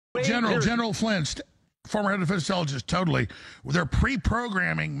General Flynn, former head of defense intelligence, totally. They're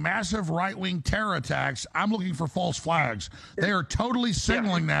pre-programming massive right-wing terror attacks. I'm looking for false flags. They are totally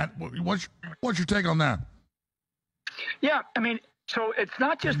signaling that. What's your take on that? Yeah, I mean, so it's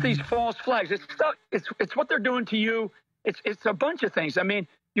not just these false flags. It's what they're doing to you. It's a bunch of things. I mean,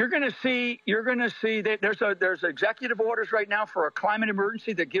 you're going to see that there's executive orders right now for a climate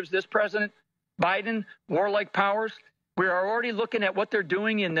emergency that gives this President Biden warlike powers. We are already looking at what they're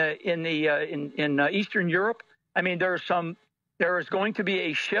doing in Eastern Europe. I mean, there is going to be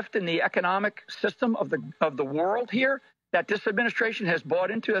a shift in the economic system of the world here that this administration has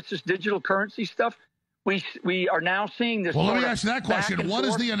bought into. That's this digital currency stuff. We are now seeing this. Well, let me ask you that question. What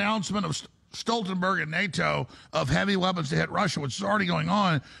is the announcement of Stoltenberg and NATO of heavy weapons to hit Russia, which is already going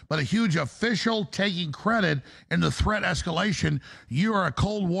on, but a huge official taking credit in the threat escalation? You are a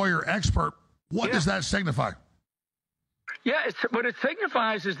Cold Warrior expert. What does that signify? Yeah, what it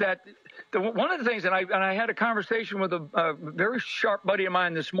signifies is that one of the things, and I had a conversation with a very sharp buddy of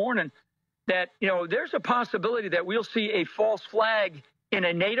mine this morning, that there's a possibility that we'll see a false flag in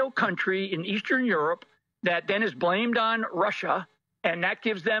a NATO country in Eastern Europe that then is blamed on Russia, and that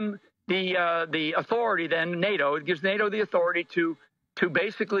gives them the authority. Then it gives NATO the authority to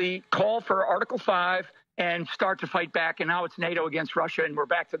basically call for Article 5 and start to fight back. And now it's NATO against Russia, and we're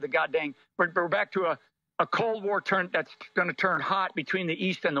back to we're back to a Cold War that's going to turn hot between the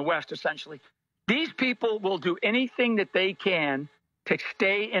East and the West, essentially. These people will do anything that they can to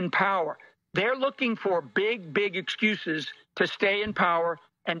stay in power. They're looking for big excuses to stay in power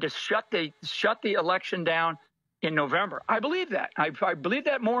and to shut the election down in November. I believe that. I believe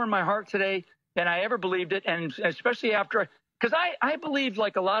that more in my heart today than I ever believed it, and especially after, because I believe,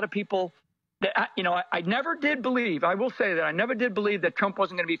 like a lot of people, that I never did believe. I will say that I never did believe that Trump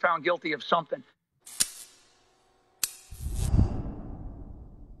wasn't going to be found guilty of something.